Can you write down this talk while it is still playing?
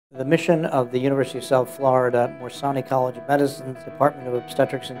The mission of the University of South Florida Morsani College of Medicine's Department of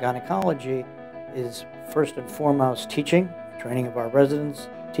Obstetrics and Gynecology is first and foremost teaching, training of our residents,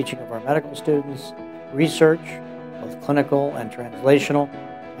 teaching of our medical students, research, both clinical and translational,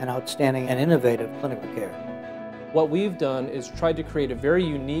 and outstanding and innovative clinical care. What we've done is tried to create a very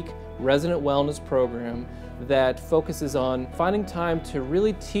unique resident wellness program that focuses on finding time to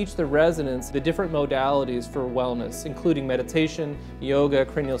really teach the residents the different modalities for wellness, including meditation, yoga,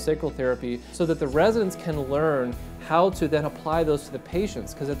 craniosacral therapy, so that the residents can learn how to then apply those to the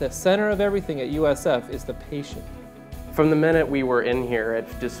patients, because at the center of everything at USF is the patient. From the minute we were in here, it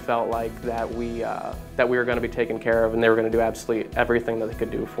just felt like that we were going to be taken care of, and they were going to do absolutely everything that they could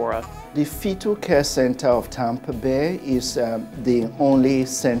do for us. The Fetal Care Center of Tampa Bay is the only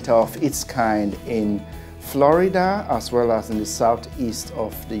center of its kind in Florida, as well as in the southeast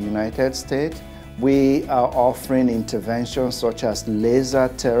of the United States. We are offering interventions such as laser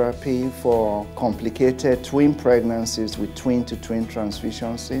therapy for complicated twin pregnancies with twin-to-twin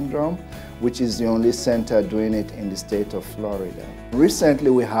transfusion syndrome, which is the only center doing it in the state of Florida. Recently,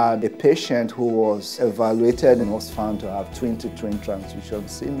 we had a patient who was evaluated and was found to have twin-to-twin transfusion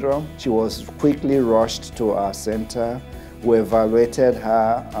syndrome. She was quickly rushed to our center. We evaluated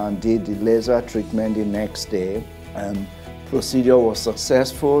her and did the laser treatment the next day. Procedure was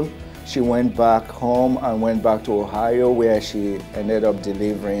successful. She went back home and went back to Ohio, where she ended up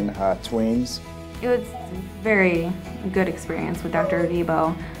delivering her twins. It was a very good experience with Dr.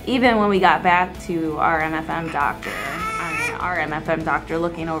 Debo. Even when we got back to our MFM doctor, our MFM doctor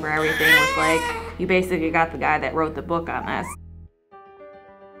looking over everything was like, you basically got the guy that wrote the book on this.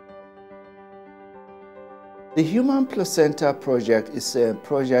 The Human Placenta Project is a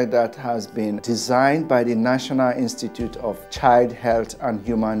project that has been designed by the National Institute of Child Health and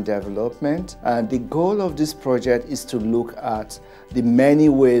Human Development. And the goal of this project is to look at the many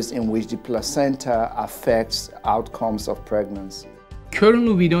ways in which the placenta affects outcomes of pregnancy.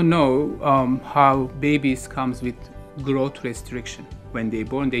 Currently, we don't know how babies comes with growth restriction. When they're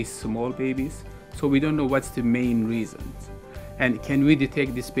born, they're small babies, so we don't know what's the main reasons. And can we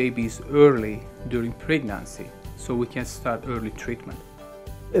detect these babies early during pregnancy so we can start early treatment?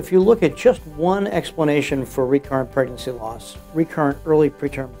 If you look at just one explanation for recurrent pregnancy loss, recurrent early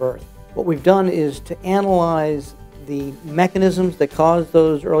preterm birth, what we've done is to analyze the mechanisms that cause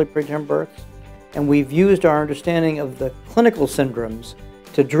those early preterm births, and we've used our understanding of the clinical syndromes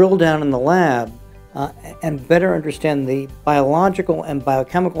to drill down in the lab and better understand the biological and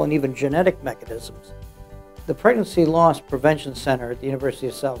biochemical and even genetic mechanisms. The Pregnancy Loss Prevention Center at the University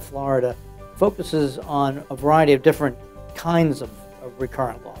of South Florida focuses on a variety of different kinds of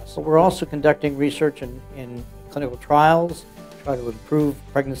recurrent loss. We're also conducting research in clinical trials to try to improve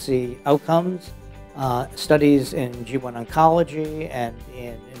pregnancy outcomes, studies in G1 oncology and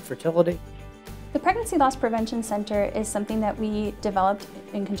in infertility. The Pregnancy Loss Prevention Center is something that we developed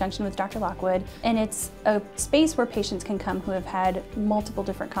in conjunction with Dr. Lockwood, and it's a space where patients can come who have had multiple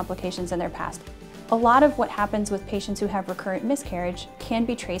different complications in their past. A lot of what happens with patients who have recurrent miscarriage can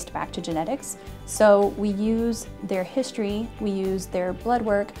be traced back to genetics. So we use their history, we use their blood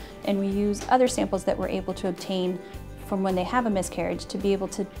work, and we use other samples that we're able to obtain from when they have a miscarriage to be able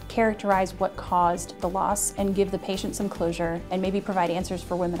to characterize what caused the loss and give the patient some closure and maybe provide answers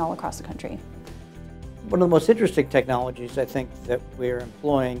for women all across the country. One of the most interesting technologies I think that we're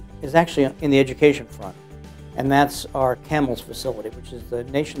employing is actually in the education front, and that's our CAMELS facility, which is the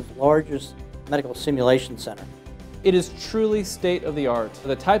nation's largest medical simulation center. It is truly state-of-the-art.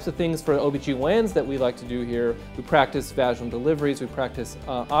 The types of things for OBGYNs that we like to do here, we practice vaginal deliveries, we practice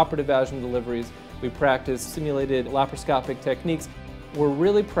operative vaginal deliveries, we practice simulated laparoscopic techniques. We're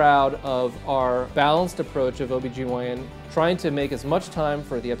really proud of our balanced approach of OBGYN, trying to make as much time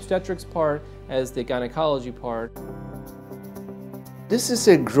for the obstetrics part as the gynecology part. This is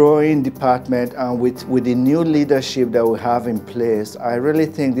a growing department, and with the new leadership that we have in place, I really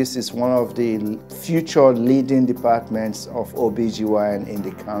think this is one of the future leading departments of OBGYN in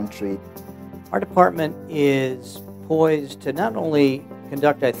the country. Our department is poised to not only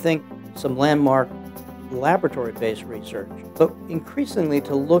conduct, I think, some landmark laboratory-based research, but increasingly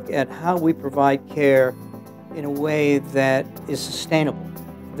to look at how we provide care in a way that is sustainable,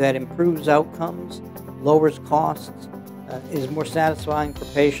 that improves outcomes, lowers costs, is more satisfying for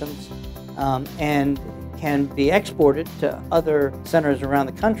patients, and can be exported to other centers around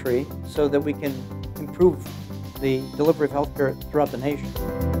the country so that we can improve the delivery of healthcare throughout the nation.